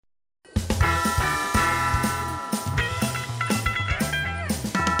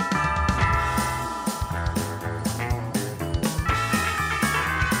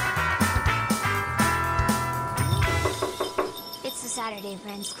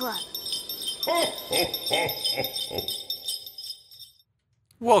Friends Club.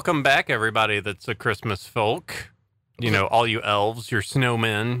 Welcome back, everybody that's a Christmas folk. You know, all you elves, your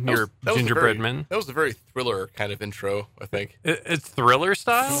snowmen, your gingerbread men. That was a very Thriller kind of intro, I think. It's Thriller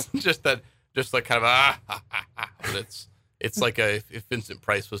style? just like kind of, but it's like if Vincent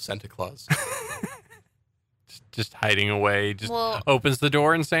Price was Santa Claus. Just hiding away, opens the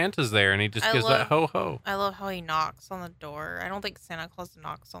door and Santa's there, and he just gives that ho-ho. I love how he knocks on the door. I don't think Santa Claus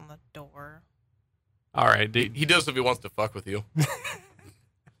knocks on the door. All right. He does if he wants to fuck with you.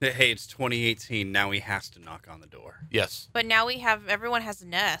 Hey, it's 2018. Now he has to knock on the door. Yes. But now everyone has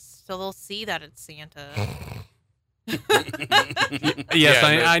nests, so they'll see that it's Santa. Yes,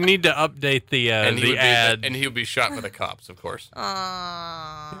 I need to update the ad. And he'll be shot by the cops, of course.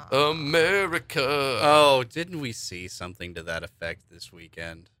 America. Oh, didn't we see something to that effect this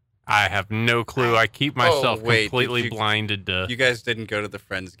weekend? I have no clue. I keep myself completely blinded to... You guys didn't go to the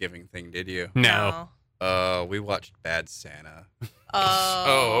Friendsgiving thing, did you? No. We watched Bad Santa.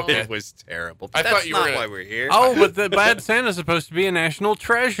 Oh, okay. It was terrible. I thought you were why we're here. Oh, but the Bad Santa's supposed to be a national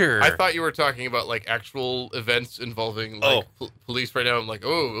treasure. I thought you were talking about like actual events involving like police right now. I'm like,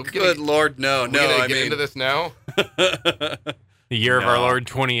 good Lord, no. I mean, into this now. The year of our Lord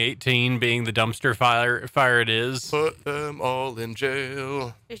 2018 being the dumpster fire it is. Put them all in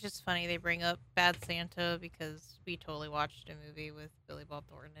jail. It's just funny they bring up Bad Santa because we totally watched a movie with Billy Bob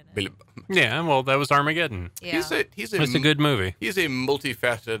Thornton in it. Yeah, well, that was Armageddon. Yeah. It's a good movie. He's a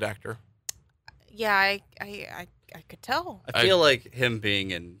multifaceted actor. Yeah, I could tell. I feel like him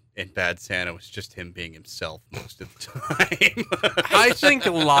being in Bad Santa was just him being himself most of the time. I think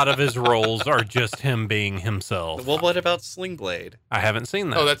a lot of his roles are just him being himself. Well, what about Sling Blade? I haven't seen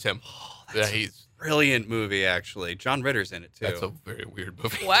that. Oh, that's him. He's a brilliant movie, actually. John Ritter's in it, too. That's a very weird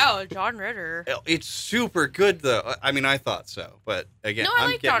movie. Wow, John Ritter. It's super good, though. I mean, I thought so. But, again, I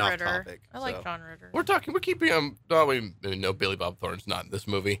I'm like getting John off Ritter. topic. I like John Ritter. We're keeping no, Billy Bob Thornton's not in this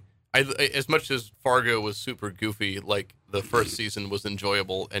movie. As much as Fargo was super goofy, like the first season was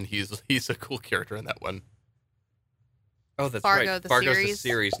enjoyable, and he's a cool character in that one. Oh, that's Fargo, right. the Fargo's series? the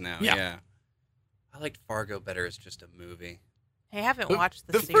series now. Yeah. Yeah. I liked Fargo better as just a movie. I haven't watched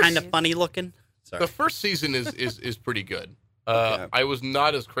the the series. Kind of funny looking. Sorry. The first season is pretty good. Okay. I was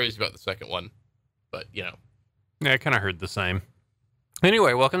not as crazy about the second one, but Yeah, I kind of heard the same.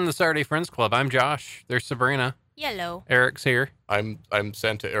 Anyway, welcome to the Saturday Friends Club. I'm Josh. There's Sabrina. Yellow. Eric's here. I'm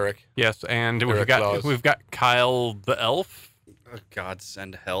Santa Eric. Yes, and Eric Claus. we've got Kyle the elf. Oh, God,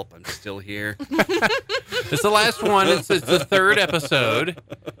 send help. I'm still here. It's the last one. It's the third episode.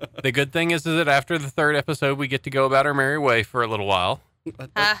 The good thing is that after the third episode, we get to go about our merry way for a little while. Then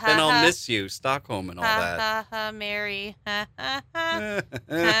I'll miss you, Stockholm and all that. Ha ha ha, Mary. Ha ha ha.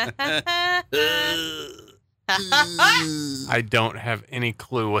 I don't have any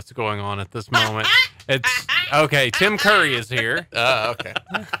clue what's going on at this moment. It's okay. Tim Curry is here. Okay.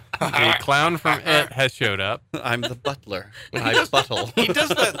 The clown from It has showed up. I'm the butler. I buttle. He does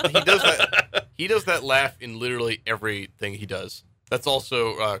that. He does that laugh in literally everything he does. That's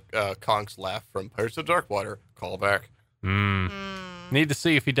also Konk's laugh from Pirates of Darkwater. Call back. Need to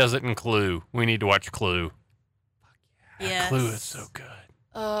see if he does it in Clue. We need to watch Clue. Yes. Clue is so good.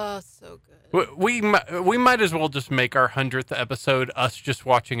 Oh, so good. We might as well just make our 100th episode us just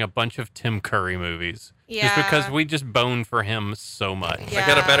watching a bunch of Tim Curry movies. Yeah. Just because we just bone for him so much. Yeah. I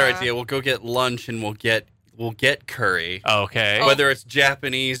got a better idea. We'll go get lunch and we'll get curry. Okay. Whether it's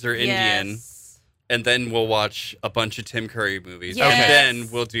Japanese or Indian. Yes. And then we'll watch a bunch of Tim Curry movies. Yes. And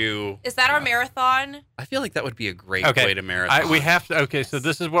then we'll do... Is that our marathon? I feel like that would be a great way to marathon. We have to... Okay, so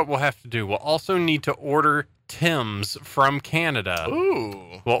this is what we'll have to do. We'll also need to order Tim's from Canada.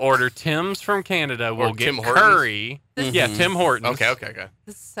 Ooh. We'll order Tim's from Canada. We'll get Tim Hortons? Curry. Yeah, Tim Hortons. Okay.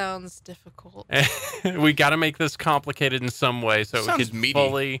 This sounds difficult. We got to make this complicated in some way so we Sounds could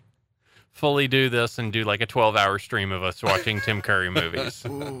meaty. fully do this and do like a 12-hour stream of us watching Tim Curry movies.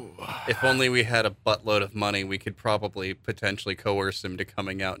 If only we had a buttload of money, we could probably potentially coerce him to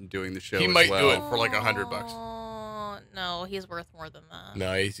coming out and doing the show He as might well. do it for like $100. Oh, no, he's worth more than that.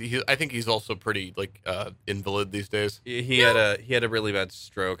 No, I think he's also pretty like invalid these days. He had a really bad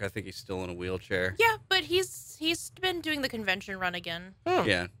stroke. I think he's still in a wheelchair. Yeah, but he's been doing the convention run again. Oh.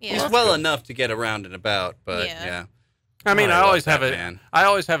 Yeah. Yeah. He's well enough to get around and about, but yeah. I mean, I I love always that have man. I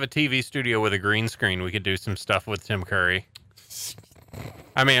always have a TV studio with a green screen. We could do some stuff with Tim Curry.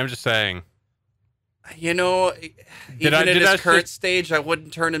 I mean, I'm just saying. You know, Did I- even at did I his current say- stage, I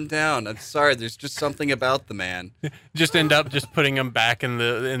wouldn't turn him down. I'm sorry, there's just something about the man. Just end up just putting him back in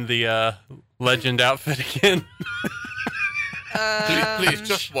the legend outfit again. Please,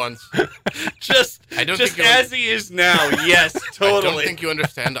 just once. Just I don't just think you'll- as he is now. Yes, totally. I don't think you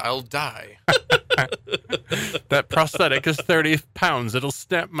understand. I'll die. That prosthetic is 30 pounds. It'll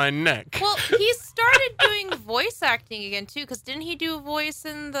snap my neck. Well, he started doing voice acting again too, because didn't he do a voice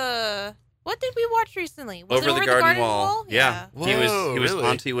in the? What did we watch recently? Was it Over the garden wall. Yeah. Whoa, he was really?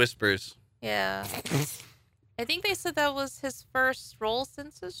 Auntie Whispers. Yeah. I think they said that was his first role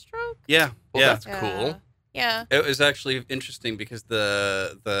since his stroke. Yeah. Well, yeah. that's cool. Yeah. It was actually interesting because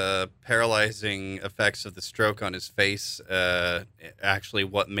the paralyzing effects of the stroke on his face actually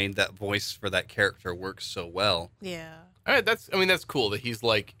what made that voice for that character work so well. Yeah. All right, that's cool that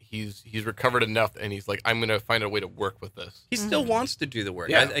he's recovered enough and he's like, I'm gonna find a way to work with this. He still wants to do the work.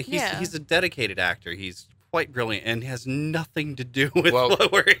 Yeah. He's a dedicated actor. He's quite brilliant and has nothing to do with Well, what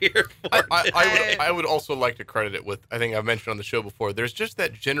we're here for. I would also like to credit it with, I think I've mentioned on the show before, there's just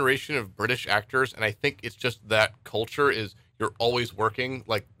that generation of British actors, and I think it's just that culture is you're always working.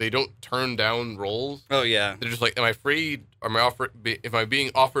 Like, they don't turn down roles. Oh yeah. They're just like, am I free? Am I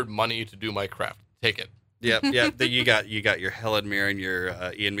being offered money to do my craft? Take it. Yep. You got your Helen Mirren, your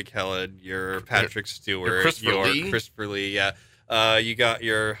Ian McKellen, your Patrick Stewart, Christopher Lee. Yeah. You got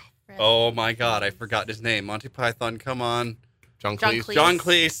your oh my God, I forgot his name. Monty Python. Come on, John John Cleese. Cleese. John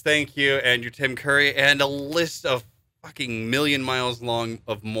Cleese. Thank you, and your Tim Curry, and a list of fucking million miles long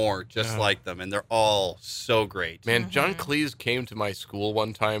of more just like them, and they're all so great. Man, John Cleese came to my school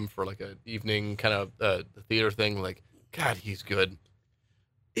one time for like an evening kind of theater thing. Like, God, he's good.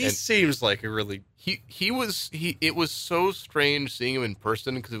 He And seems like a really it was so strange seeing him in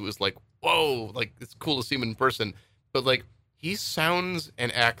person because it was like, whoa, like it's cool to see him in person, but like he sounds and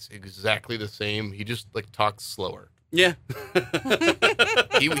acts exactly the same. He just like talks slower. yeah.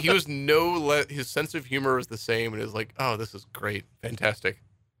 He was his sense of humor was the same, and it was like, oh, this is great, fantastic.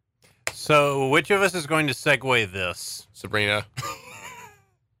 So, which of us is going to segue this? Sabrina.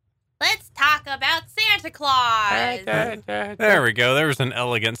 Let's talk about Santa Claus. There we go. There was an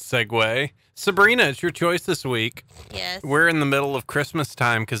elegant segue. Sabrina, it's your choice this week. Yes. We're in the middle of Christmas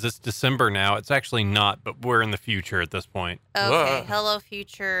time because it's December now. It's actually not, but we're in the future at this point. Okay. Whoa. Hello,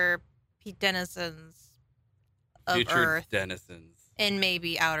 future denizens of Future Earth denizens. and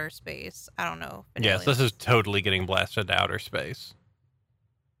maybe outer space. I don't know. Yes, this is totally getting blasted to outer space.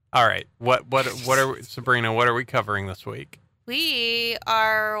 All right. What are we, Sabrina, what are we covering this week? We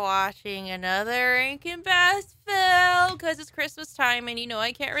are watching another Rankin Bass film because it's Christmas time and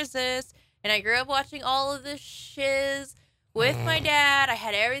I can't resist. And I grew up watching all of this shiz with my dad. I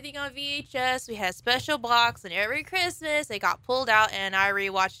had everything on VHS. We had a special box, and every Christmas it got pulled out and I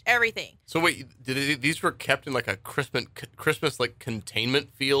rewatched everything. So wait, these were kept in like a Christmas like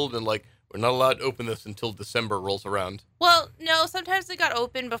containment field, and like we're not allowed to open this until December rolls around. Well, no, sometimes it got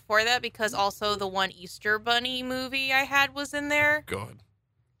open before that because also the one Easter Bunny movie I had was in there. God, Boy,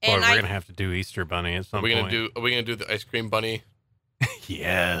 And we're going to have to do Easter Bunny at some are we point. gonna do the ice cream bunny?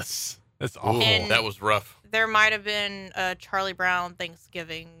 Yes. That's Ooh, awful. And- that was rough. there might have been a Charlie Brown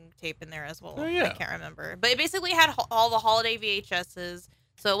Thanksgiving tape in there as well. Oh, yeah. I can't remember. But it basically had all the holiday VHSs.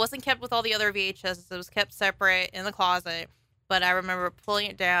 So it wasn't kept with all the other VHSs. It was kept separate in the closet. But I remember pulling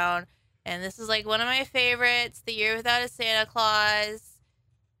it down. And this is like one of my favorites, The Year Without a Santa Claus.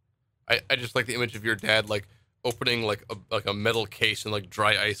 I just like the image of your dad like opening like a metal case and like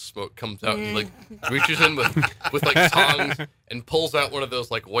dry ice smoke comes out and he like reaches in with like tongs and pulls out one of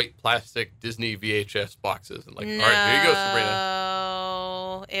those like white plastic Disney VHS boxes and like, all right, here you go, Sabrina.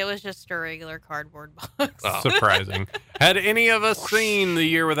 No, it was just a regular cardboard box. Oh. Surprising. Had any of us seen The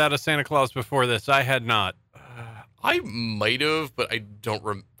Year Without a Santa Claus before this? I had not. I might have, but I don't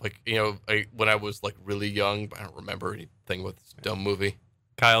when I was like really young, but I don't remember anything with this dumb movie.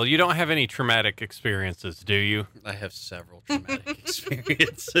 Kyle, you don't have any traumatic experiences, do you? I have several traumatic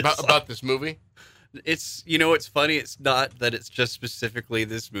experiences About this movie. It's it's funny. It's not that it's just specifically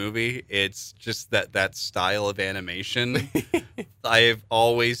this movie. It's just that style of animation. I've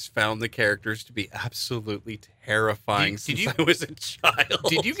always found the characters to be absolutely terrifying since I was a child.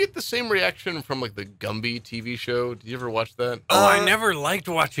 Did you get the same reaction from like the Gumby TV show? Did you ever watch that? Oh, I never liked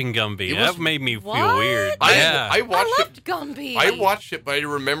watching Gumby. It was- That made me feel What? weird. I I watched it. loved Gumby. I watched it, but I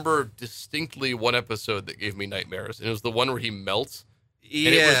remember distinctly one episode that gave me nightmares. And it was the one where he melts.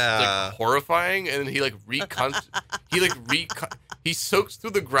 And it was like horrifying, and then he like he soaks through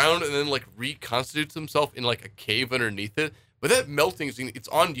the ground and then like reconstitutes himself in like a cave underneath it. But that melting scene, it's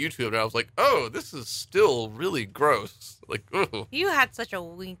on YouTube, and I was like, oh, this is still really gross. Like, ooh. You had such a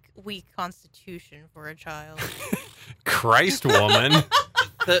weak constitution for a child. Christ, woman.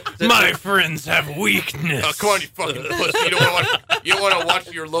 My friends have weakness. Oh, come on, you fucking pussy! You don't want to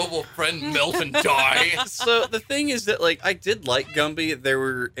watch your local friend melt and die. So the thing is that, like, I did like Gumby. There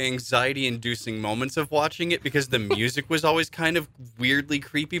were anxiety-inducing moments of watching it because the music was always kind of weirdly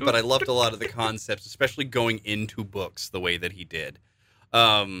creepy, but I loved a lot of the concepts, especially going into books the way that he did.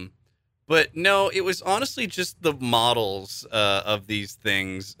 But no, it was honestly just the models of these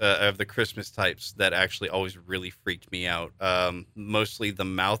things, of the Christmas types, that actually always really freaked me out. Mostly the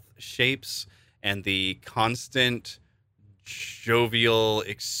mouth shapes and the constant jovial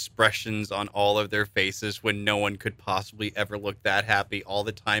expressions on all of their faces when no one could possibly ever look that happy all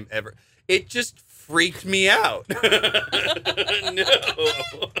the time ever. It just freaked me out. No.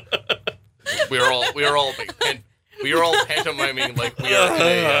 We are all pantomiming like we are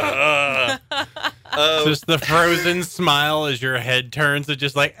today. Just the frozen smile as your head turns to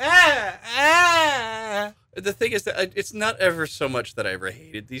just like, The thing is that it's not ever so much that I ever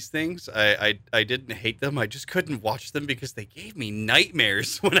hated these things. I didn't hate them. I just couldn't watch them because they gave me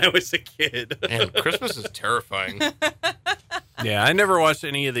nightmares when I was a kid. And Christmas is terrifying. Yeah, I never watched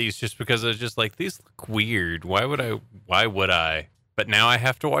any of these just because I was just like, these look weird. Why would I? But now I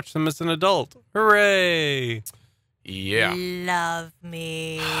have to watch them as an adult. Hooray! Yeah. Love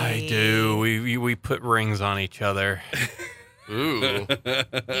me. I do. We put rings on each other. Ooh.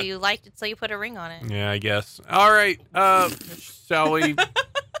 You liked it, so you put a ring on it. Yeah, I guess. All right. Shall we?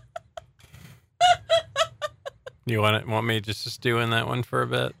 You want me just doing that one for a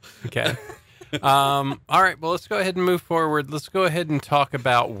bit? Okay. All right. Well, let's go ahead and move forward. Let's go ahead and talk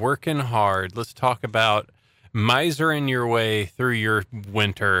about working hard. Let's talk about misering your way through your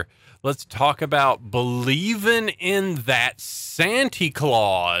winter. Let's talk about believing in that Santa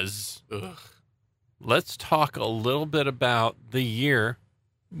Claus. Ugh. Let's talk a little bit about the year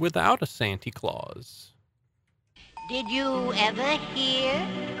without a Santa Claus. Did you ever hear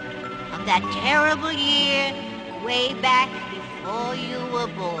of that terrible year way back before you were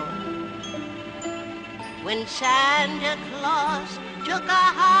born? When Santa Claus took a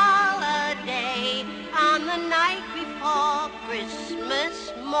holiday on the night before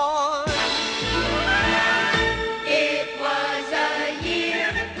Christmas morn. It was a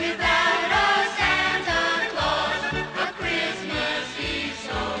year without a Santa Claus, a Christmas Eve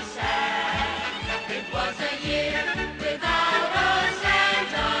so sad. It was a year without a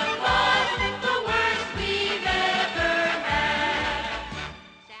Santa Claus, the worst we've ever had.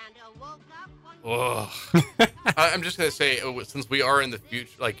 Santa woke up one I'm just going to say, since we are in the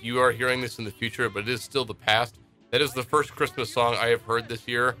future, like you are hearing this in the future, but it is still the past, that is the first Christmas song I have heard this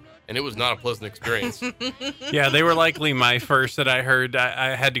year, and it was not a pleasant experience. Yeah, they were likely my first that I heard.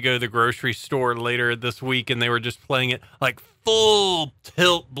 I had to go to the grocery store later this week, and they were just playing it like full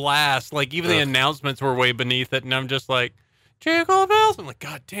tilt blast. Like even the announcements were way beneath it, and I'm just like, Jingle bells. I'm like,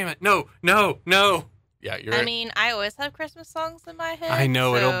 God damn it. No. Yeah, you're I mean, I always have Christmas songs in my head. I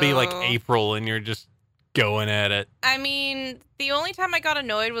know, it'll be like so- April, and you're just going at it. I mean, the only time I got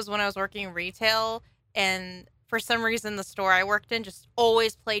annoyed was when I was working retail, and for some reason the store I worked in just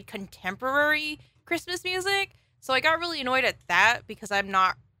always played contemporary Christmas music. So I got really annoyed at that because I'm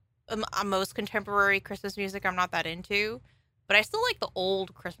not most contemporary Christmas music I'm not that into. But I still like the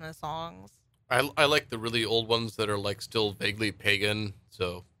old Christmas songs. I like the really old ones that are like still vaguely pagan,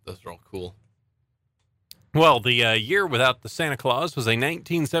 so those are all cool. Well, the year without the Santa Claus was a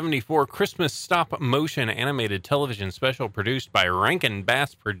 1974 Christmas stop-motion animated television special produced by Rankin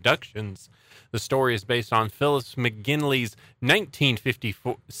Bass Productions. The story is based on Phyllis McGinley's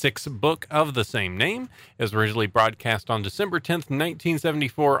 1956 book of the same name. It was originally broadcast on December 10th,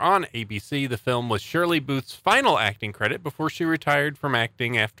 1974 on ABC. The film was Shirley Booth's final acting credit before she retired from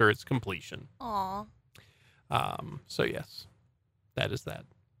acting after its completion. Aw. So, yes, that is that.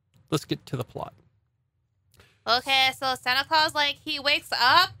 Let's get to the plot. Okay, so Santa Claus, like, he wakes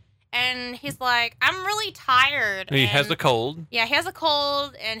up and he's like, I'm really tired. He has a cold. Yeah, he has a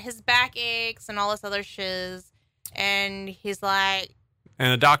cold and his back aches and all this other shiz. And he's like,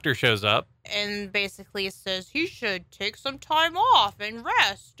 And the doctor shows up. and basically says he should take some time off and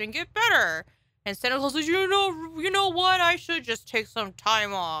rest and get better. And Santa Claus says, you know what? I should just take some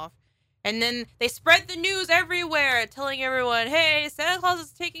time off. And then they spread the news everywhere, telling everyone, hey, Santa Claus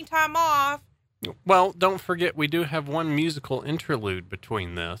is taking time off. Well, don't forget, we do have one musical interlude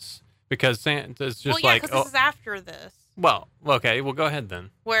between this because Santa's just well, yeah, like, because this is after this, well, okay, well, go ahead then.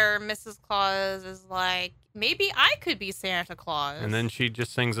 where Mrs. Claus is like, maybe I could be Santa Claus. And then she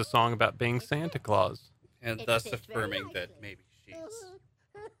just sings a song about being Santa Claus. And thus affirming that maybe she's...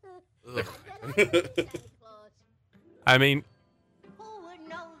 I mean, Who would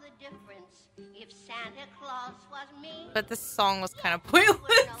know the difference if Santa Claus But this song was kind of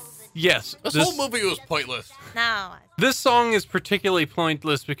pointless. Yes, This whole movie was pointless. No. This song is particularly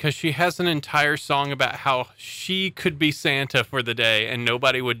pointless because she has an entire song about how she could be Santa for the day and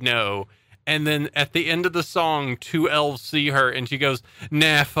nobody would know. And then at the end of the song, two elves see her and she goes,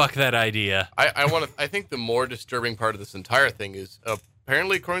 "Nah, fuck that idea." I think the more disturbing part of this entire thing is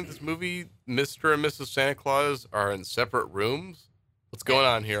apparently, according to this movie, Mr. and Mrs. Santa Claus are in separate rooms. What's going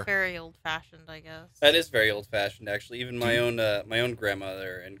on here? Very old-fashioned, I guess. That is very old-fashioned, actually. Even my own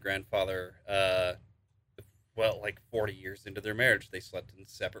grandmother and grandfather, like 40 years into their marriage, they slept in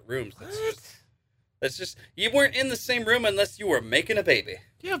separate rooms. That's just you weren't in the same room unless you were making a baby.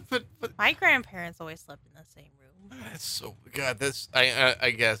 Yeah, but My grandparents always slept in the same room. that's so God. That's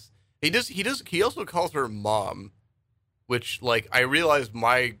I guess he also calls her mom, which like I realized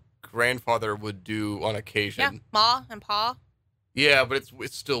my grandfather would do on Yeah, occasion. Ma and Pa. Yeah, but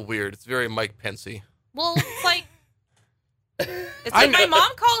it's still weird. It's very Mike Pensy. Well, it's like my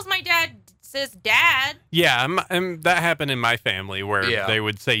mom calls my dad, says dad. Yeah, and that happened in my family where Yeah. they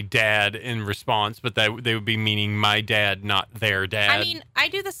would say dad in response, but they would be meaning my dad, not their dad. I mean, I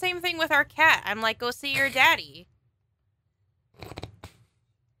do the same thing with our cat. I'm like, go see your daddy.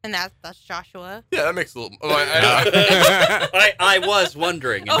 And that's Joshua. Yeah, that makes a little. I was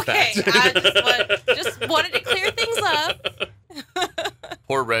wondering, in Okay, fact. I just wanted to clear things up.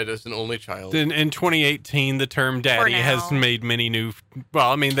 Poor Red is an only child. in 2018, the term daddy has now. made many new.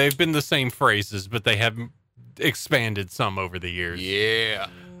 Well, I mean, they've been the same phrases, but they have expanded some over the years. Yeah.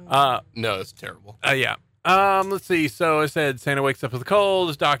 No, it's terrible. Yeah. Let's see. So I said Santa wakes up with a cold.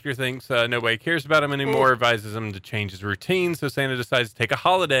 His doctor thinks nobody cares about him anymore, advises him to change his routine. So Santa decides to take a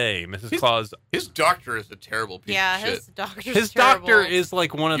holiday. Mrs. Claus. His doctor is a terrible piece Yeah, of shit. his doctor's His terrible. doctor is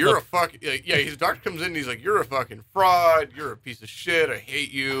like one of You're the. a fuck. Yeah, his doctor comes in and he's like, "You're a fucking fraud. You're a piece of shit. I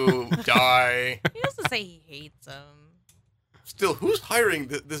hate you. Die." He doesn't say he hates him. Still, who's hiring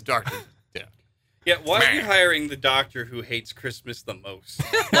this doctor? Yeah. Yeah, why are you hiring the doctor who hates Christmas the most?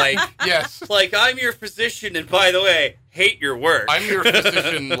 Like, Yes. like I'm your physician, and by the way, hate your work. I'm your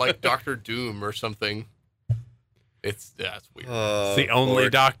physician, like Dr. Doom or something. It's weird. It's the only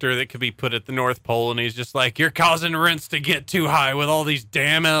doctor that could be put at the North Pole, and he's just like, "You're causing rents to get too high with all these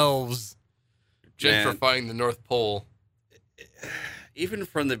damn elves." Gentrifying the North Pole. Even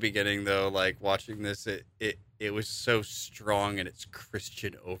from the beginning, though, like watching this, it was so strong in its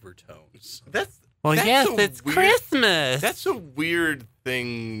Christian overtones. Well, That's yes, so it's weird. Christmas. That's a weird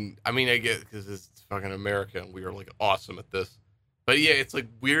thing. I mean, I get because it's fucking America and we are like awesome at this. But yeah, it's like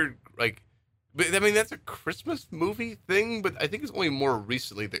weird. Like, but I mean, that's a Christmas movie thing. But I think it's only more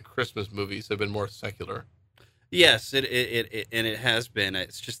recently that Christmas movies have been more secular. Yes, it has been.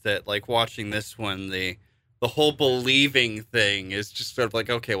 It's just that, like, watching this one, the whole believing thing is just sort of like,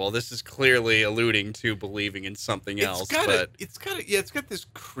 okay, well, this is clearly alluding to believing in something else. It's got this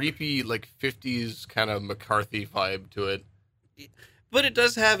creepy like 50s kind of McCarthy vibe to it. But it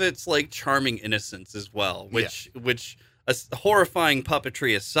does have its like charming innocence as well, which horrifying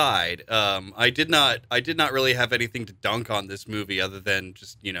puppetry aside, I did not really have anything to dunk on this movie other than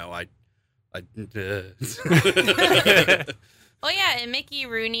just Oh yeah, and Mickey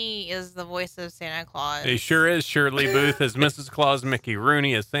Rooney is the voice of Santa Claus. He sure is. Shirley Booth as Mrs. Claus, Mickey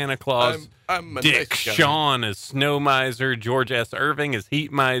Rooney as Santa Claus, I'm a Dick nice guy. Shawn as Snow Miser, George S. Irving as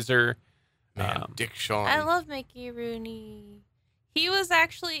Heat Miser. Man, Dick Shawn. I love Mickey Rooney. He was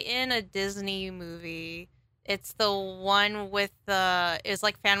actually in a Disney movie. It's the one with it's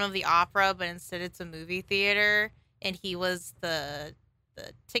like Phantom of the Opera, but instead it's a movie theater, and he was the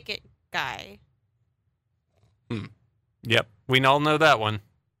ticket guy. Yep, we all know that one.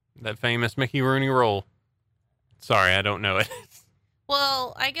 That famous Mickey Rooney role. Sorry, I don't know it.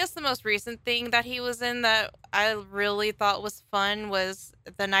 Well, I guess the most recent thing that he was in that I really thought was fun was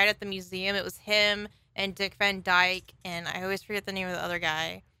The Night at the Museum. It was him and Dick Van Dyke, and I always forget the name of the other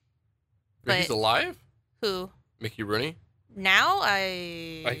guy. Wait, he's But alive? who? Mickey Rooney? Now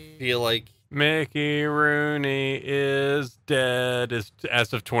I feel like Mickey Rooney is dead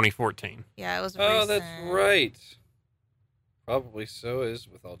as of 2014. Yeah, it was oh, recent. that's right. Probably so is,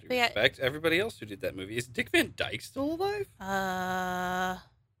 with all due But yeah- respect. Everybody else who did that movie. Is Dick Van Dyke still alive? I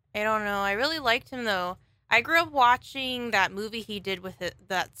don't know. I really liked him though. I grew up watching that movie he did with it.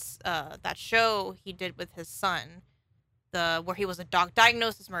 That show he did with his son, where he was a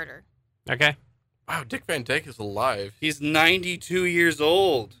diagnosed as murder. Okay. Wow, Dick Van Dyke is alive. He's 92 years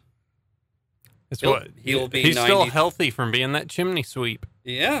old. It's He'll- what he'll be he's still 90 healthy from being that chimney sweep.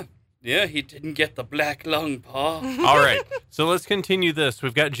 Yeah. Yeah, he didn't get the black lung, Pa. All right, so let's continue this.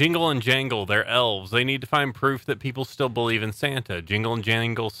 We've got Jingle and Jangle. They're elves. They need to find proof that people still believe in Santa. Jingle and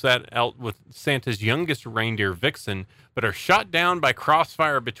Jangle set out with Santa's youngest reindeer, Vixen, but are shot down by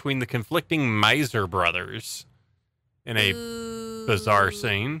crossfire between the conflicting Miser brothers in a bizarre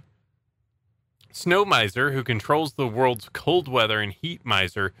scene. Snow Miser, who controls the world's cold weather, and Heat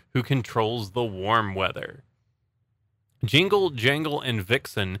Miser, who controls the warm weather. Jingle, Jangle, and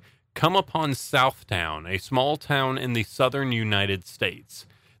Vixen come upon Southtown, a small town in the southern United States.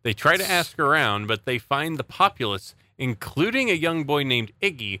 They try to ask around, but they find the populace, including a young boy named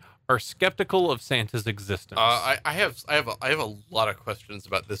Iggy, are skeptical of Santa's existence. I have a lot of questions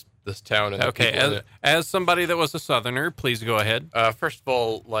about this town. And Okay, as somebody that was a Southerner, please go ahead. First of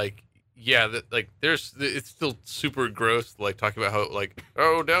all, like, yeah, it's still super gross. Like talking about how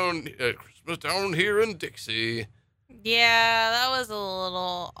Christmas down here in Dixie. Yeah, that was a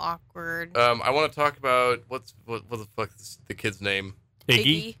little awkward. I want to talk about what the fuck is the kid's name?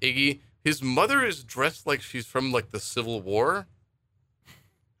 Iggy? Iggy. His mother is dressed like she's from like the Civil War.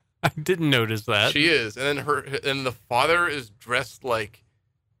 I didn't notice that. She is, and then the father is dressed like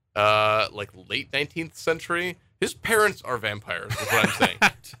late 19th century. His parents are vampires, is what I'm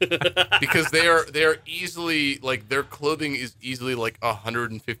saying. Because they are easily like their clothing is easily like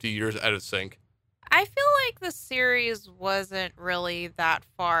 150 years out of sync. I feel like the series wasn't really that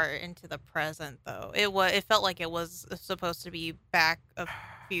far into the present, though. It felt like it was supposed to be back a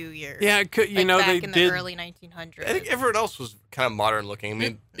few years. Yeah, back in did. the early 1900s. I think everyone else was kind of modern looking. I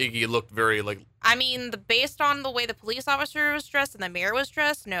mean, Iggy looked very like. I mean, based on the way the police officer was dressed and the mayor was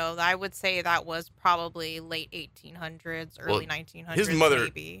dressed, no, I would say that was probably late 1800s, early 1900s. His mother,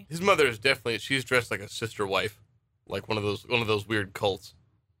 maybe. His mother is definitely. She's dressed like a sister wife, like one of those weird cults.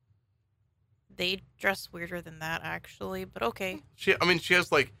 They dress weirder than that, actually, but okay. She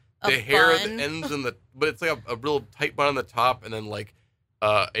has like the A hair bun. that ends in the, but it's like a real tight bun on the top, and then like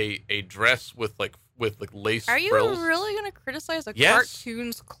a dress with lace Are you frills. really going to criticize a Yes.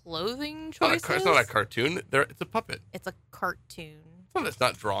 cartoon's clothing choices? It's not a cartoon. It's a puppet. It's a cartoon. It's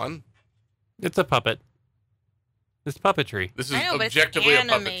not drawn. It's a puppet. It's puppetry. This is I know, but objectively it's a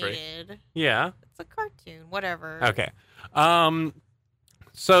puppetry. animated. Yeah. It's a cartoon, whatever. Okay.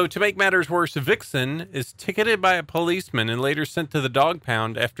 So to make matters worse, Vixen is ticketed by a policeman and later sent to the dog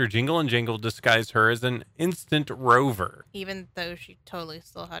pound after Jingle and Jangle disguise her as an instant rover. Even though she totally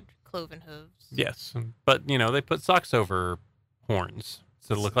still had cloven hooves. Yes, but they put socks over her horns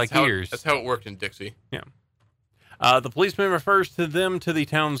to look like ears. That's how it worked in Dixie. Yeah. The policeman refers to them to the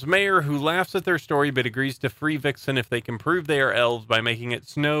town's mayor, who laughs at their story but agrees to free Vixen if they can prove they are elves by making it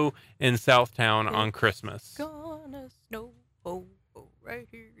snow in Southtown on Christmas. Gonna snow, right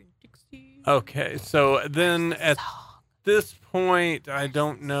here in Dixie. Okay, so then at this point, I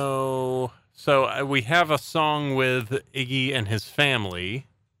don't know. So we have a song with Iggy and his family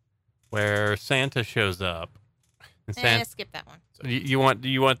where Santa shows up. And Skip that one. you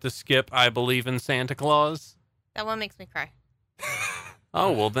want to skip I Believe in Santa Claus? That one makes me cry.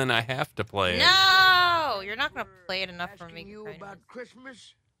 Oh, well, then I have to play it. No! You're not going to play it enough for me. You to cry. about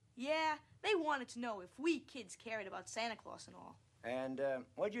Christmas? Yeah, they wanted to know if we kids cared about Santa Claus and all. And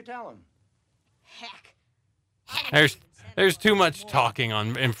what'd you tell him? Heck. There's too much talking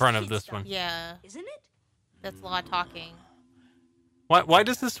in front of this one. Yeah, Isn't it? that's a lot of talking. Why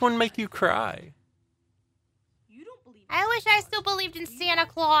does this one make you cry? You don't believe I wish I still believed in Santa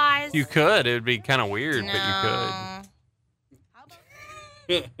Claus. You could. It would be kind of weird, no. but you could. How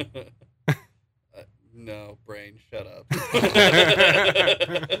about No, brain, shut up.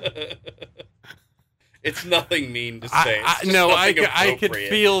 It's nothing mean to say. It's just I could appropriate.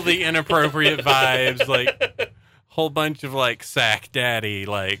 feel the inappropriate vibes, like whole bunch of like sack daddy,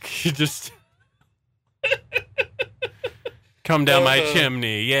 like just come down my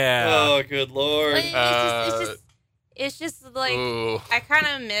chimney, yeah. Oh, good lord. But it's just like Ooh. I kind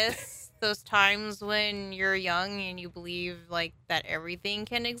of miss those times when you're young and you believe like that everything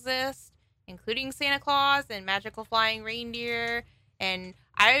can exist, including Santa Claus and magical flying reindeer. And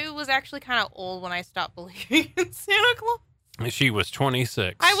I was actually kind of old when I stopped believing in Santa Claus. She was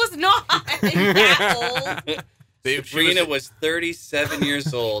 26. I was not that old. Sabrina was 37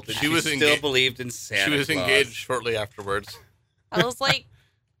 years old, and she still believed in Santa She was Claus. engaged shortly afterwards. I was like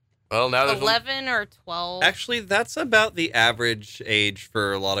Well, now there's 11 or 12. Actually, that's about the average age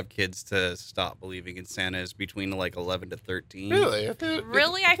for a lot of kids to stop believing in Santa is between like 11 to 13. Really?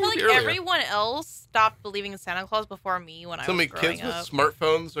 Really? I feel like Earlier. everyone else stopped believing in Santa Claus before me when I So was many growing kids with up.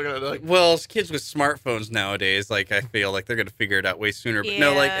 smartphones are gonna like. Well, kids with smartphones nowadays, like I feel like they're gonna figure it out way sooner. But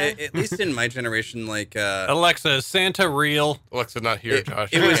no, like Yeah. at least in my generation, like Alexa, is Santa real? Alexa, not here, Josh.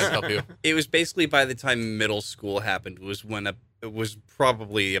 it I was- can't help you. it was basically by the time middle school happened was when it was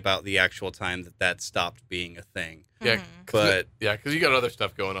probably about the actual time that stopped being a thing. Yeah, Mhm. But because you got other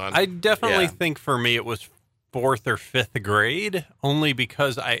stuff going on. I definitely Yeah. think for me it was 4th or 5th grade, only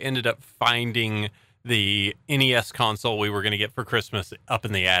because I ended up finding the NES console we were going to get for Christmas up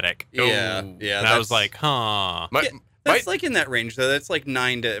in the attic. yeah, Oh. yeah, And I was like, huh. My, Yeah, that's like in that range though. That's like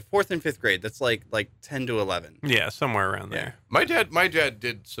 9 to 4th and 5th grade. That's like 10 to 11. Yeah, somewhere around there. my dad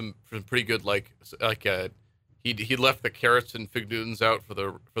did some pretty good he left the carrots and fig Newtons out for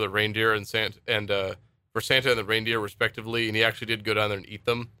the reindeer and Santa for Santa and the reindeer respectively, and he actually did go down there and eat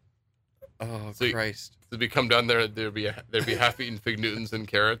them. Oh So Christ! So we come down there, there'd be half eaten fig Newtons and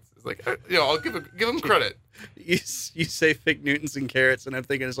carrots. It's like I'll give him credit. You say fig Newtons and carrots, and I'm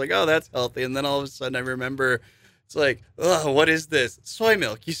thinking it's like, oh, that's healthy, and then all of a sudden I remember. It's like, oh, what is this? Soy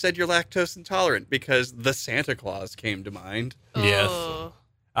milk. You said you're lactose intolerant because the Santa Claus came to mind. Yes. Oh.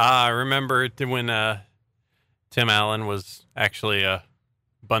 I remember when Tim Allen was actually a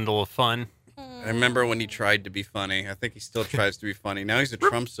bundle of fun. I remember when he tried to be funny. I think he still tries to be funny. Now he's a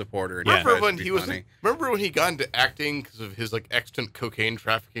Trump supporter. And he Remember tries when to be he was? funny. Remember when he got into acting because of his like extant cocaine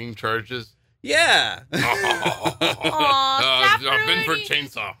trafficking charges? Yeah. Aw, stop I've been for ruining-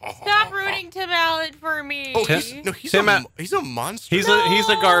 chainsaw. Stop rooting Tim Allen for me. Oh, Tim- he's Tim a monster. He's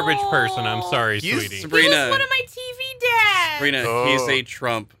a garbage person. I'm sorry, He's- sweetie. He was Sabrina. one of my TV dads. Sabrina, Oh. he's a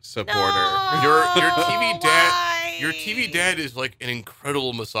Trump supporter. No, Your TV dad. why? Your TV dad is like an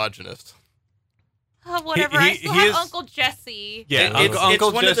incredible misogynist. Whatever. He- I still he have is- Uncle Jesse. Yeah, It's- it's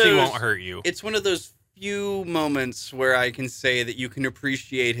Uncle one of Jesse those- won't hurt you. It's one of those few moments where I can say that you can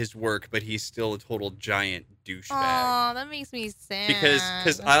appreciate his work, but he's still a total giant douchebag. Aw, that makes me sad.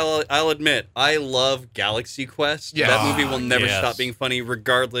 Because I'll admit I love Galaxy Quest. Yeah. That movie will never Yes. stop being funny,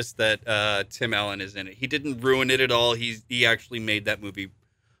 regardless that Tim Allen is in it. He didn't ruin it at all. He actually made that movie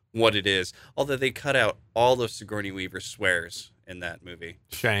what it is. Although they cut out all of Sigourney Weaver's swears in that movie.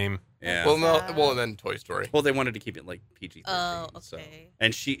 Shame. Yeah. Well, no. sad. Well, and then Toy Story. Well, they wanted to keep it like PG-13. Oh, So. okay.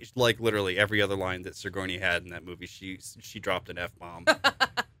 And she, like, literally every other line that Sigourney had in that movie, she dropped an F-bomb.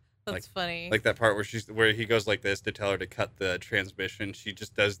 That's funny. Like that part where he goes like this to tell her to cut the transmission. She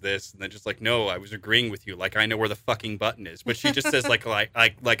just does this and then just like, no, I was agreeing with you. Like I know where the fucking button is. But she just says like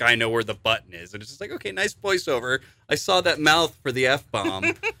I know where the button is. And it's just like, okay, nice voiceover. I saw that mouth for the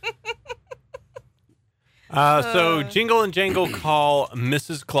F-bomb. So Jingle and Jangle call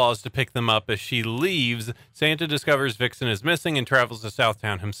Mrs. Claus to pick them up. As she leaves, Santa discovers Vixen is missing and travels to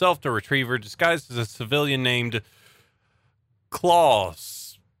Southtown himself to retrieve her, disguised as a civilian named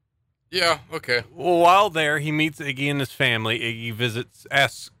Claus. Yeah. Okay. While there, he meets Iggy and his family. Iggy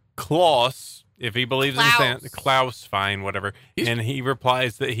asks Claus if he believes in Santa. Klaus, fine, whatever. And he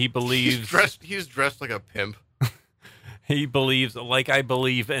replies that he believes He's dressed like a pimp. he believes like I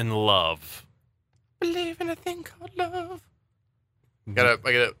believe in love. Believe in a thing called love. I got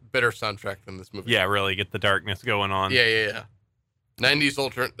a better soundtrack than this movie. Yeah, really get the darkness going on. Yeah. 90s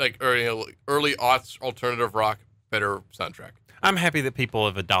early aughts alternative rock, better soundtrack. I'm happy that people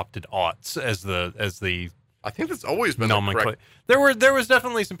have adopted aughts as the I think that's always been the nomenclature. correct. There was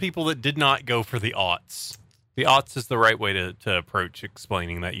definitely some people that did not go for the aughts. The aughts is the right way to approach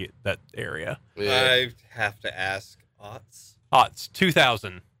explaining that area. Yeah. I have to ask, aughts? Aughts,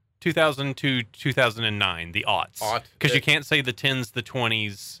 2000 to 2009, the aughts. Aught. Because you can't say the 10s, the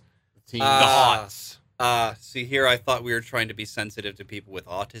 20s, the Ah. aughts. See here, I thought we were trying to be sensitive to people with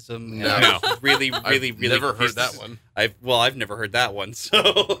autism. and No. I was really, I've really never heard confused. that one. I've never heard that one.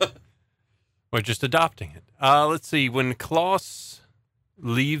 So We're just adopting it. Let's see. When Klaus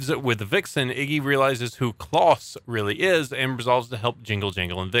leaves with Vixen, Iggy realizes who Klaus really is and resolves to help Jingle,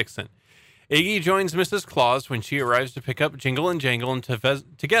 Jangle, and Vixen. Iggy joins Mrs. Claus when she arrives to pick up Jingle and Jangle, and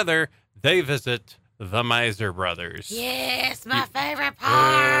together they visit the Miser Brothers. Yes, my favorite part.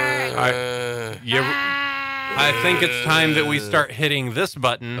 I think it's time that we start hitting this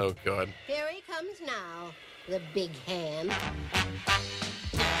button. Oh, God. Here he comes now, the big hand.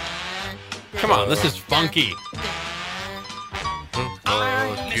 Come on, this is funky.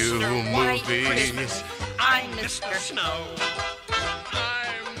 Fuck you, movies. I'm Mr. Snow.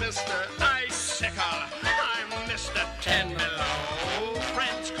 I'm Mr. Icicle. I'm Mr. Ten Below.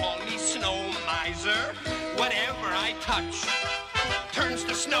 Friends call me Snow Miser. Whatever I touch turns turns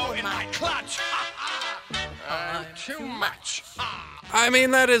to snow in my clutch. I'm too much. I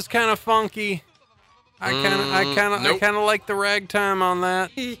mean, that is kind of funky. I Nope. kind of like the ragtime on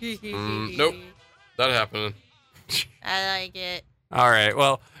that. Nope. Not happening. I like it. All right.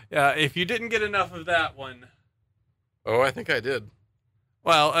 Well, if you didn't get enough of that one, Oh, I think I did.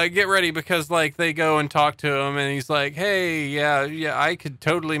 well, get ready because like they go and talk to him, and he's like, "Hey, yeah, I could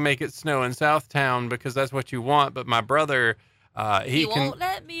totally make it snow in Southtown because that's what you want, but my brother, he won't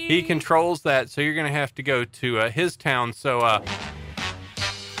let me. he controls that, so you're gonna have to go to his town." So,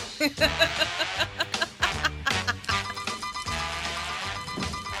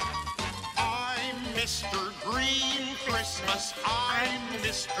 I'm Mr. Green Christmas. I'm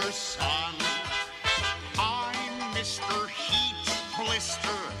Mr. Sun. I'm Mr. Heat Blister.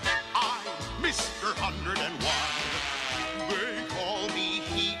 I'm Mr. 101. They call me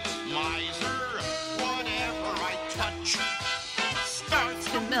Heat Miser. Whatever I touch starts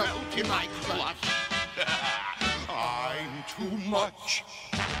to melt in my clutch. I'm too much.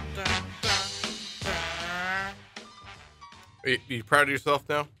 Are you proud of yourself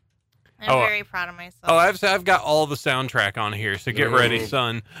now? I'm Oh, very proud of myself. oh, I've got all the soundtrack on here, so get ready,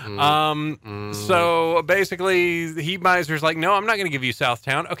 son. So basically, the Heat Miser's like, no, I'm not going to give you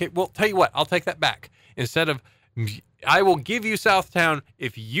Southtown. Okay, well, tell you what, I'll take that back. Instead of, I will give you Southtown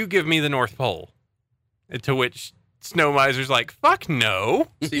if you give me the North Pole. To which Snow Miser's like, fuck no.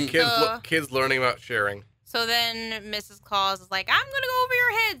 See, kids learning about sharing. So then Mrs. Claus is like, I'm going to go over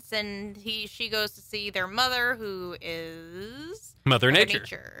your heads. And she goes to see their mother, who is Mother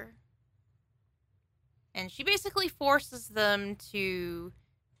Nature. And she basically forces them to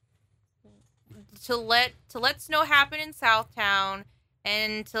let snow happen in Southtown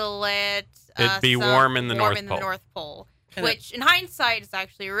and to let It be some warm in the North Pole. North Pole. Which, in hindsight, is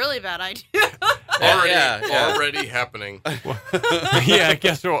actually a really bad idea. Already happening. Yeah,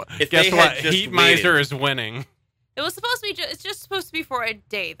 guess what? If Guess they what? had just Heat waited. Miser is winning. It was supposed to be. It's just supposed to be for a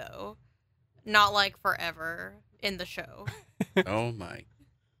day, though, not like forever in the show. Oh my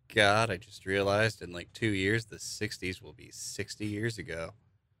God, I just realized in like 2 years, the 60s will be 60 years ago.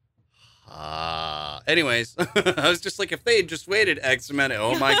 Anyways, I was just like, if they had just waited X amount of,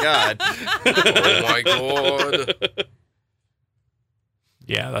 oh my God. Oh my God.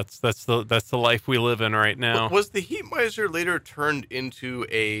 Yeah, that's the life we live in right now. Was the Heat Miser later turned into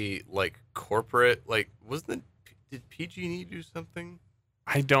a like corporate? Like, did PG&E do something?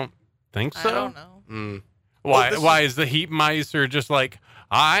 I don't think so. I don't know. Why is the Heat Miser just like,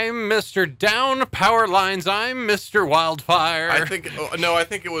 I'm Mr. Down Power Lines, I'm Mr. Wildfire? I think it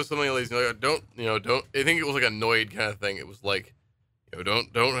was something like, don't. I think it was like a annoyed kind of thing. It was like,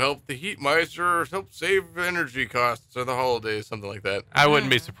 don't help the Heat Miser, help save energy costs or the holidays, something like that. I wouldn't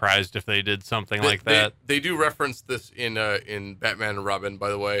be surprised if they did something like that. They do reference this in Batman and Robin, by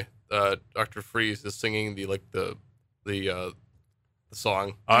the way. Dr. Freeze is singing the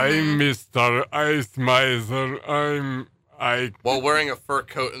song I'm Mr. Ice Miser, while wearing a fur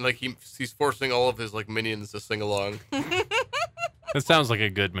coat, and like he's forcing all of his like minions to sing along. It sounds like a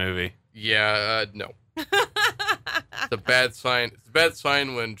good movie. Yeah, no. It's a bad sign. It's a bad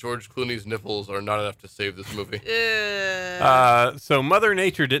sign when George Clooney's nipples are not enough to save this movie. So Mother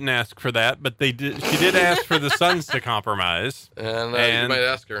Nature didn't ask for that, but she did ask for the sons to compromise. And you might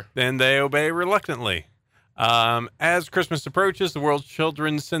ask her. Then they obey reluctantly. As Christmas approaches, the world's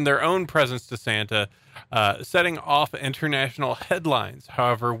children send their own presents to Santa, setting off international headlines.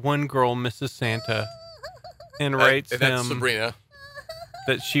 However, one girl misses Santa and writes That's him Sabrina.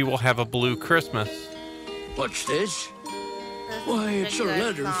 that she will have a blue Christmas. What's this? Why, it's a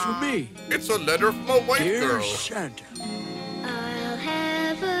letter for me. It's a letter from a white Dear girl. Santa. I'll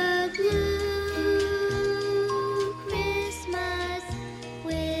have a blue Christmas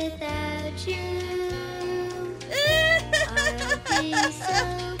without you. I'll be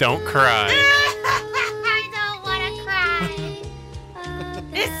so Don't cry. I don't want to cry.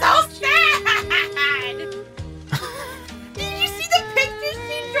 It's so sad! Did you see the pictures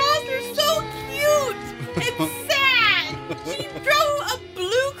she draws? They're so cute and sad! She drew a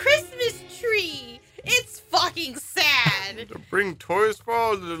blue Christmas tree! It's fucking sad! To bring toys for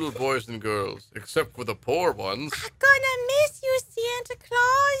all the little boys and girls, except for the poor ones. I'm gonna miss you, Santa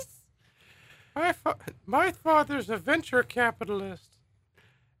Claus! My father's a venture capitalist.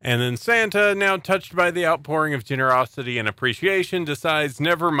 And then Santa, now touched by the outpouring of generosity and appreciation, decides,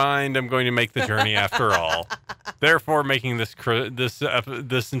 never mind, I'm going to make the journey after all. Therefore, making this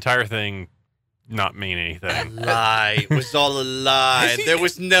entire thing not mean anything. Lie. It was all a lie. There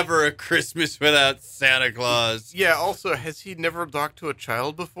was never a Christmas without Santa Claus. Yeah, also, has he never talked to a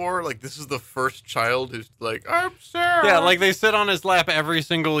child before? Like, this is the first child who's like, I'm Sarah. Yeah, like they sit on his lap every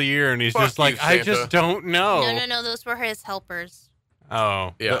single year, and he's Fuck just like, you, I Santa." just don't know. No, those were his helpers.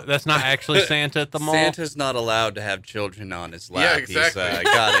 Oh, Yeah. that's not actually Santa at the mall. Santa's not allowed to have children on his lap. Yeah, exactly. He's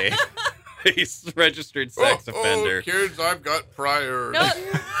got a he's a registered sex offender. Oh, kids, I've got priors. No,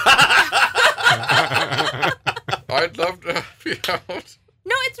 I'd love to help you out.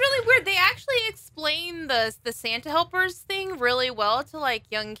 no, it's really weird. They actually explain the Santa helpers thing really well to like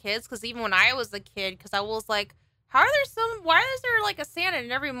young kids. Because even when I was a kid, because I was like, why is there like a Santa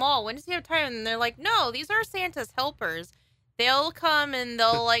in every mall? When does he have time? And they're like, no, these are Santa's helpers. They'll come and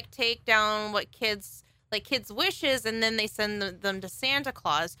they'll like take down what kids' wishes, and then they send them to Santa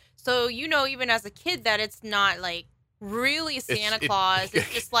Claus. So even as a kid, that it's not like really Santa Claus.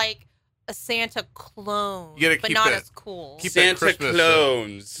 It's just like a Santa clone, You gotta but keep not that- as cool. keep that Santa Christmas,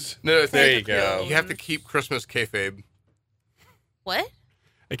 clones. No, There you go. You have to keep Christmas kayfabe. What?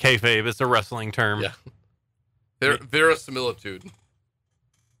 A kayfabe is a wrestling term. Yeah. Verisimilitude.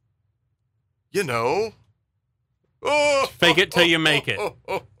 You know. Oh, Fake it till you make it. All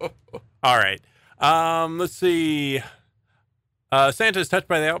right. Let's see. Santa is touched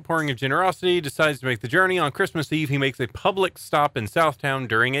by the outpouring of generosity, decides to make the journey. On Christmas Eve, he makes a public stop in Southtown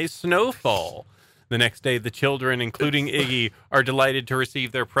during a snowfall. The next day, the children, including Iggy, are delighted to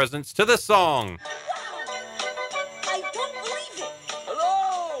receive their presents to the song. I don't believe it.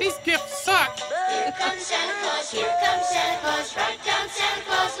 Hello! These gifts suck. Here comes Santa Claus, here comes Santa Claus, right down Santa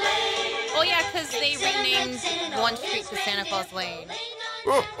Claus Lane. Oh yeah, because they renamed one street to Santa Claus Lane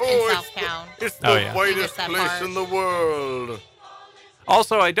Oh, in it's Southtown. It's the Oh, yeah. whitest I missed that place part. in the world.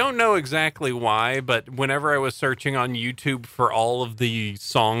 Also, I don't know exactly why, but whenever I was searching on YouTube for all of the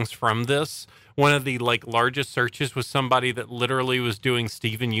songs from this, one of the largest searches was somebody that literally was doing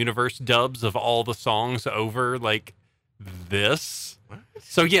Steven Universe dubs of all the songs over this. What?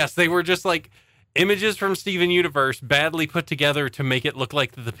 So yes, they were just images from Steven Universe badly put together to make it look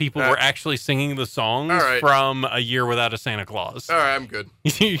like the people were actually singing the songs All right. from A Year Without a Santa Claus. All right, I'm good.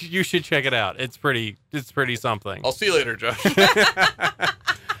 You should check it out. It's pretty something. I'll see you later, Josh.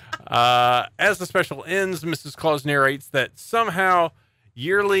 As the special ends, Mrs. Claus narrates that somehow,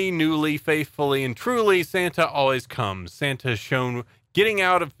 yearly, newly, faithfully, and truly, Santa always comes. Santa is shown getting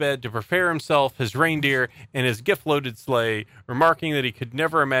out of bed to prepare himself, his reindeer, and his gift-loaded sleigh, remarking that he could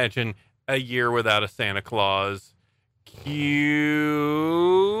never imagine a year without a Santa Claus. Cue.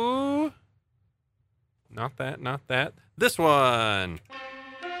 Not that. This one.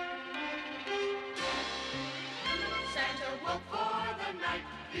 Santa woke for the night,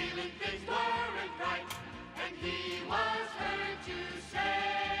 feeling things weren't right, and he was heard to say,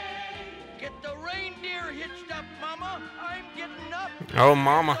 Get the reindeer hitched up, Mama. I'm getting up. Oh,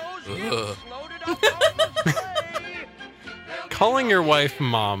 Mama. Those Ugh. gifts loaded up on the sleigh. Calling your wife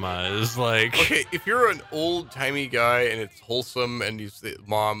Mama is Okay, if you're an old-timey guy and it's wholesome and you say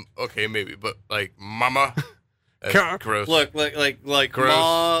mom, okay, maybe, but mama, that's gross. Look, like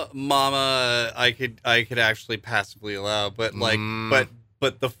Gross. mama, I could actually passively allow, but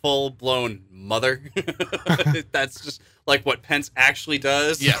but the full blown mother, that's just like what Pence actually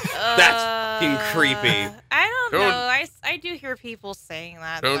does. Yeah. That's fucking creepy. I don't Don't- know. I do hear people saying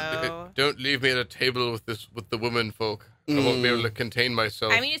that though. Don't leave me at a table with the women folk. I won't be able to contain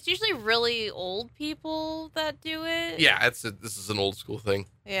myself. I mean, it's usually really old people that do it. yeah, this is an old school thing.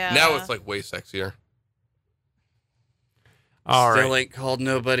 Yeah. Now it's way sexier. all Still right. ain't called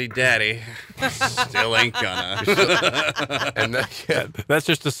nobody daddy. Still ain't gonna. And That's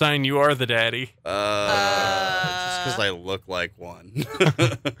just a sign you are the daddy. Just because I look like one.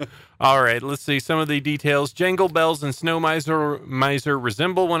 All right, let's see some of the details. Jangle Bells and Snow Miser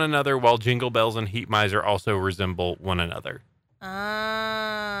resemble one another, while Jingle Bells and Heat Miser also resemble one another.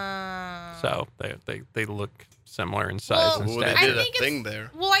 So they look similar in size Well, and Ooh, they stature. did a think thing it's-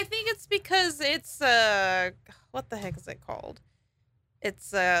 there. Well, I think it's because it's what the heck is it called?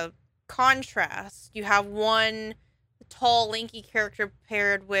 It's a contrast. You have one tall, lanky character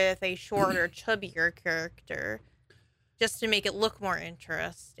paired with a shorter, chubbier character, just to make it look more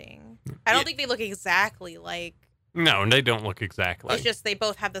interesting. I don't think they look exactly like. No, they don't look exactly. It's just they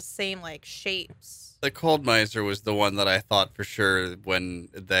both have the same shapes. The Cold Miser was the one that I thought for sure when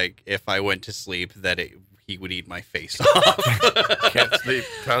if I went to sleep that he would eat my face off. Can't sleep.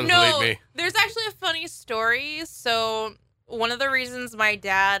 Translate No, me. there's actually a funny story. So one of the reasons my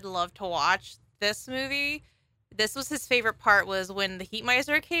dad loved to watch this movie, this was his favorite part, was when the Heat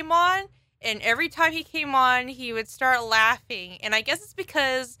Miser came on, and every time he came on, he would start laughing. And I guess it's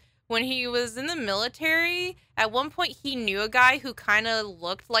because when he was in the military, at one point he knew a guy who kind of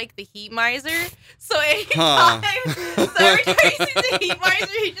looked like the Heat Miser. So every time he sees the Heat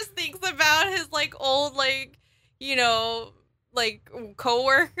Miser, he just thinks about his like old like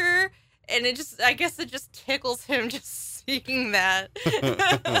coworker, and I guess it just tickles him just seeing that.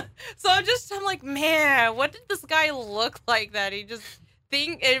 So I'm like, man, what did this guy look like that he just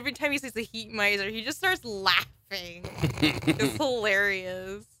every time he sees the Heat Miser, he just starts laughing. It's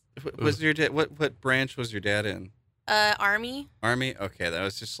hilarious. Was your dad? What branch was your dad in? Army. Army. Okay, that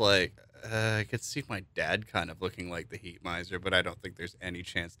was just like I could see my dad kind of looking like the Heat Miser, but I don't think there's any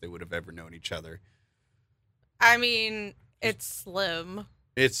chance they would have ever known each other. I mean, it's slim.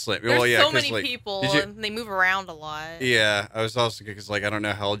 It's slim. There's well, yeah, so many like, people, and they move around a lot. Yeah, I was also because like I don't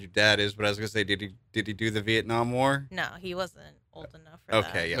know how old your dad is, but I was gonna say, did he do the Vietnam War? No, he wasn't old enough for that.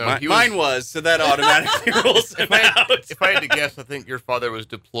 Okay, yeah, No, mine was, so that automatically rules him out. If I had to guess, I think your father was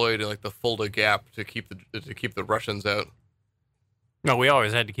deployed in like the Fulda Gap to keep the Russians out. No, we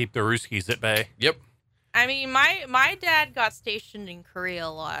always had to keep the Ruskies at bay. Yep. I mean, my dad got stationed in Korea a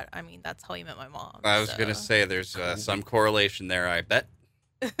lot. I mean, that's how he met my mom. I was gonna say there's some correlation there. I bet.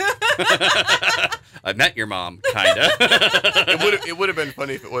 I met your mom, kinda. It would have been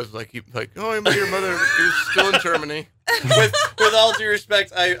funny if it was like oh, I met your mother. She was still in Germany. with all due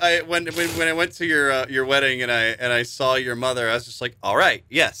respect, I when I went to your wedding and I saw your mother, I was just like, all right,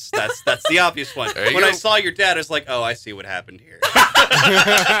 yes, that's the obvious one. There you When go. I saw your dad, I was like, oh, I see what happened here. Wait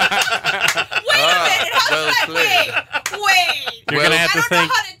a minute! Wait! You're gonna have to I don't think.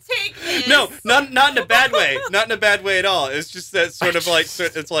 know how to take this. No, not in a bad way. Not in a bad way at all. It's just that sort of like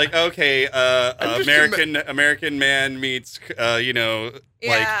it's like okay, American man meets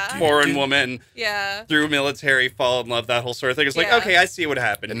Yeah. like foreign woman Yeah. through military, fall in love, that whole sort of thing. It's like Yeah. okay, I see what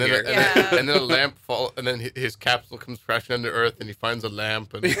happened And then, here. and then a lamp fall, and then his capsule comes crashing under Earth, and he finds a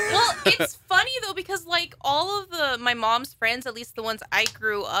lamp. And Well, it's funny though because like all of my mom's friends, at least the ones I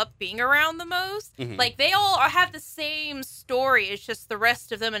grew up being around the most, Mhm. like they all have the same story. It's just the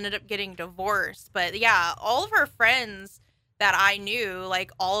rest of them ended up getting divorced. But yeah, all of her friends that I knew,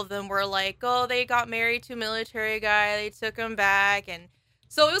 like all of them were like, oh, they got married to a military guy, they took him back, and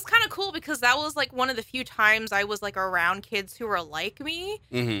so it was kind of cool because that was like one of the few times I was like around kids who were like me.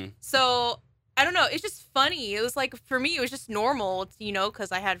 Mm-hmm. So I don't know. It's just funny. It was like, for me, it was just normal,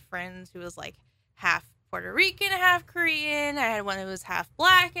 because I had friends who was like half Puerto Rican, half Korean. I had one who was half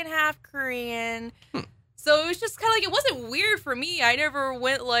black and half Korean. So it was just kind of like, it wasn't weird for me. I never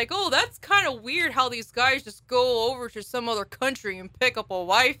went like, oh, that's kind of weird how these guys just go over to some other country and pick up a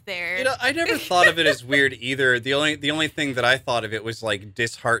wife there. I never thought of it as weird either. The only thing that I thought of it was like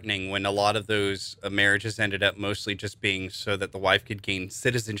disheartening when a lot of those marriages ended up mostly just being so that the wife could gain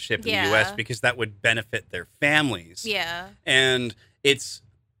citizenship in the U.S. because that would benefit their families. Yeah. And it's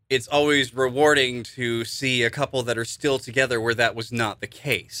always rewarding to see a couple that are still together where that was not the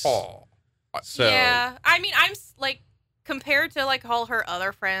case. oh, So Yeah. I mean, I'm like, compared to like all her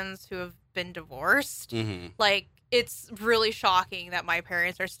other friends who have been divorced, mhm. like it's really shocking that my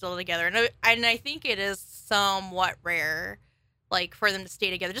parents are still together, and I think it is somewhat rare, like for them to stay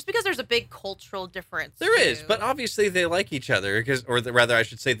together, just because there's a big cultural difference. There is, too. but obviously they like each other rather I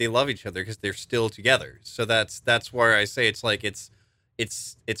should say they love each other because they're still together. So that's where I say it's like it's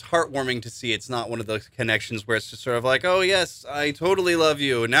heartwarming to see. It's not one of those connections where it's just sort of like, oh yes, I totally love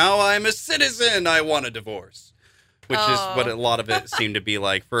you. Now I'm a citizen. I want a divorce, which is what a lot of it seemed to be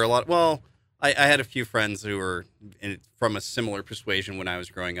like for a lot. Well, I had a few friends who were from a similar persuasion when I was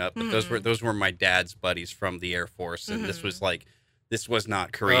growing up, but those were my dad's buddies from the Air Force, and this was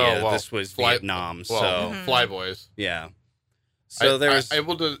not Korea. This was Vietnam. Flyboys. Yeah. So there was. I did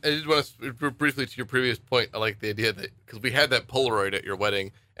want to briefly to your previous point. I like the idea that because we had that Polaroid at your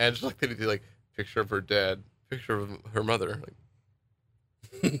wedding, and I just like the like picture of her dad, picture of her mother.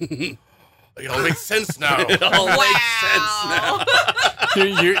 Like, it all makes sense now. It all makes sense now.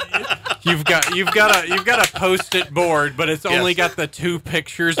 You've got a post-it board, but it's only got the two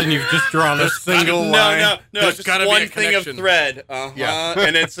pictures, and you've just drawn a single line. No, There's just gotta be one a thing of connection. thread. Yeah.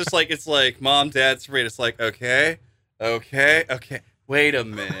 And it's just like mom, dad, Serena. It's like okay. Wait a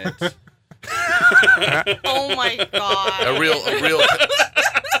minute. Oh my god.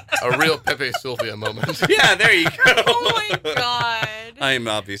 A real Pepe Sylvia moment. Yeah, there you go. Oh my god. I'm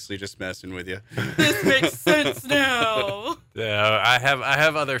obviously just messing with you. This makes sense now. Yeah, I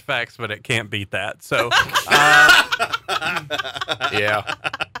have other facts, but it can't beat that. So Yeah.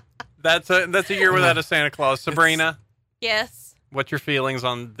 that's a year without a Santa Claus. Sabrina, Yes. what's your feelings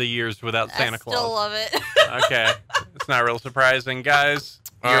on the years without Santa I Claus? still love it. Okay, it's not real surprising, guys.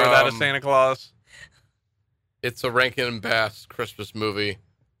 Year without a Santa Claus. It's a Rankin and Bass Christmas movie.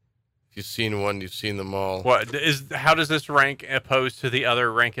 If you've seen one, you've seen them all. How does this rank opposed to the other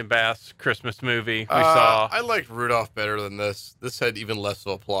Rankin Bass Christmas movie we saw? I liked Rudolph better than this. This had even less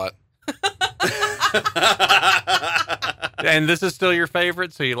of a plot. And this is still your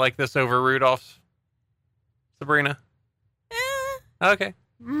favorite, so you like this over Rudolph's? Sabrina? Okay.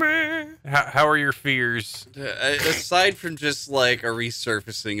 How are your fears? Aside from just like a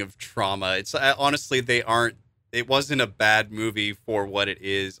resurfacing of trauma, it's honestly it wasn't a bad movie for what it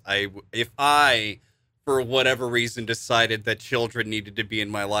is. If I, for whatever reason, decided that children needed to be in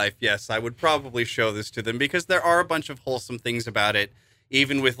my life, yes, I would probably show this to them because there are a bunch of wholesome things about it,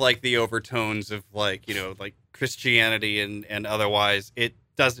 even with like the overtones of like, like Christianity and otherwise. It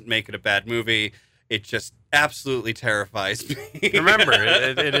doesn't make it a bad movie. It just absolutely terrifies me. Remember,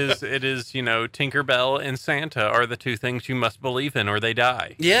 it is Tinkerbell and Santa are the two things you must believe in, or they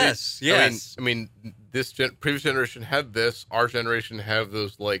die. Yes. I mean, this previous generation had this. Our generation have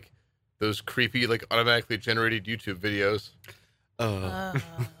those creepy, like automatically generated YouTube videos. Oh,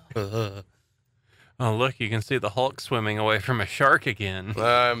 look, you can see the Hulk swimming away from a shark again.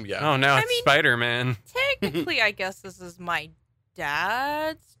 Yeah. Oh, now it's Spider-Man. Technically, I guess this is my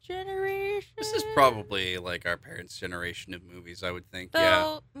dad's generation. This is probably like our parents' generation of movies, I would think.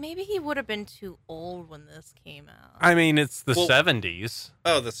 So maybe he would have been too old when this came out. I mean, it's the 70s.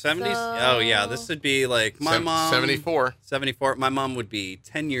 Oh, the 70s? Oh, yeah. This would be like my mom. 74. 74. My mom would be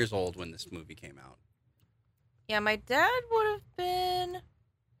 10 years old when this movie came out. Yeah, my dad would have been...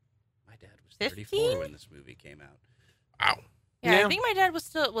 My dad was 34 15? when this movie came out. Wow. Yeah, I think my dad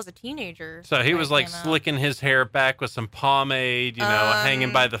was a teenager. So he when was it like came out. slicking his hair back with some pomade,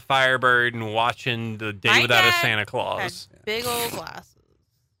 hanging by the Firebird and watching The Day My Without a dad Santa Claus. Had big old glasses.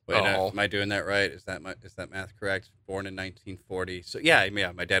 Wait, am I doing that right? Is that math correct? Born in 1940. So yeah,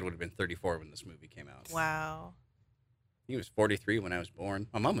 my dad would have been 34 when this movie came out. Wow. He was 43 when I was born.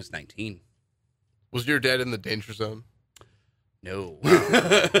 My mom was 19. Was your dad in the danger zone? No. God,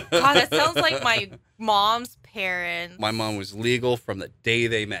 that sounds like my mom's parents. My mom was legal from the day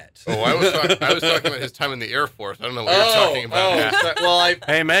they met. Oh, I was talking about his time in the Air Force. I don't know what you're talking about.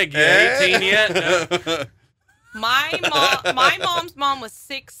 Hey, Meg, you 18 yet? No. My mom's mom was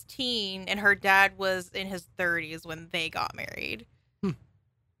 16, and her dad was in his 30s when they got married.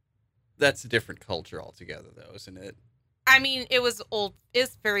 That's a different culture altogether, though, isn't it? I mean,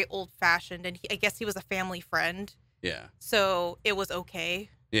 it's very old-fashioned, and I guess he was a family friend. Yeah. So it was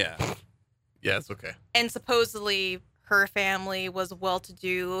okay. Yeah. Yeah, it's okay. And supposedly her family was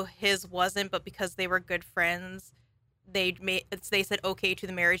well-to-do. His wasn't, but because they were good friends, they said okay to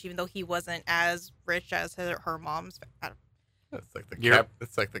the marriage, even though he wasn't as rich as her mom's. It's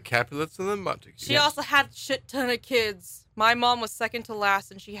like the Capulets and the Montagues. She also had a shit ton of kids. My mom was second to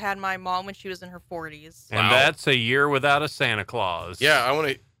last, and she had my mom when she was in her 40s. And that's a year without a Santa Claus. Yeah, I want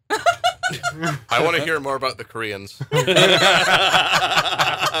to. I want to hear more about the Koreans.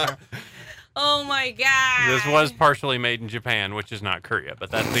 Oh my god! This was partially made in Japan, which is not Korea,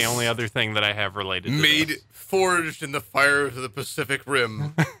 but that's the only other thing that I have related to this. Forged in the fires of the Pacific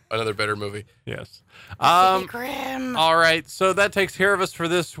Rim. Another better movie. Yes. Pacific Rim. All right, so that takes care of us for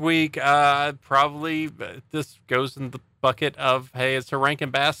this week. Probably this goes in the bucket of, hey, it's a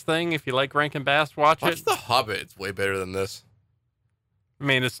Rankin Bass thing. If you like Rankin Bass, watch it. The Hobbit. It's way better than this. I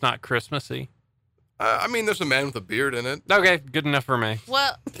mean, it's not Christmassy. I mean, there's a man with a beard in it. Okay, good enough for me.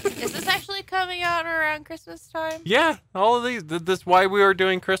 Well, is this actually coming out around Christmas time? Yeah, all of these. This is why we are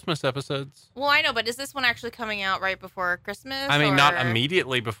doing Christmas episodes. Well, I know, but is this one actually coming out right before Christmas? I mean, not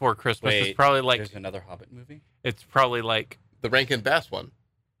immediately before Christmas. Wait, it's probably like there's another Hobbit movie? It's probably like the Rankin Bass one.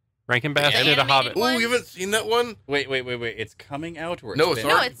 Rankin Bass The did a Hobbit. Oh, you haven't seen that one? Wait. It's coming out or No, it's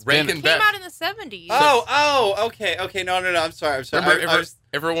it's Rankin it Bass. came out in the 70s. Oh, okay. No. I'm sorry. Remember,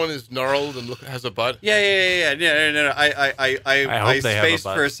 everyone is gnarled and has a butt. Yeah. No. I hope they have a spaced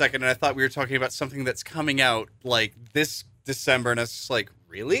butt. for a second, and I thought we were talking about something that's coming out like this December, and I was just like,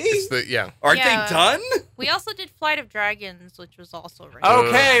 really? Aren't Yeah. they done? We also did Flight of Dragons, which was also right.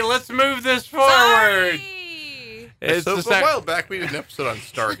 Okay, let's move this forward. Sorry. It's So the a while back, we did an episode on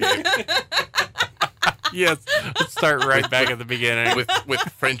Stargate Yes, let's start right back at the beginning. with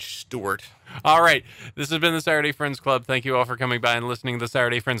French Stewart. All right. This has been the Saturday Friends Club. Thank you all for coming by and listening to the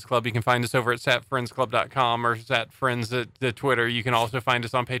Saturday Friends Club. You can find us over at satfriendsclub.com or satfriends at the Twitter. You can also find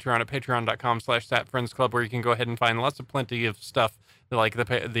us on Patreon at patreon.com/satfriendsclub, where you can go ahead and find plenty of stuff like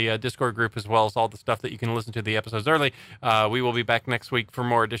the Discord group, as well as all the stuff that you can listen to the episodes early. We will be back next week for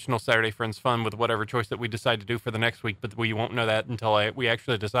more additional Saturday Friends fun with whatever choice that we decide to do for the next week, but we won't know that until we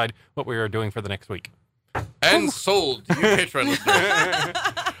actually decide what we are doing for the next week. And sold to you Patreon listeners.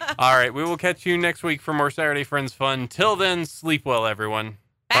 All right, we will catch you next week for more Saturday Friends fun. Till then, sleep well, everyone.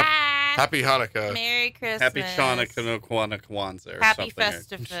 Bye. Happy Hanukkah. Merry Christmas. Happy Hanukkah, no Kwanzaa, or Happy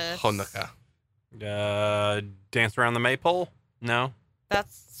something. Festivus. Hanukkah. Dance around the maypole? No.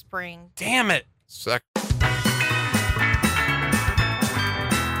 That's spring. Damn it.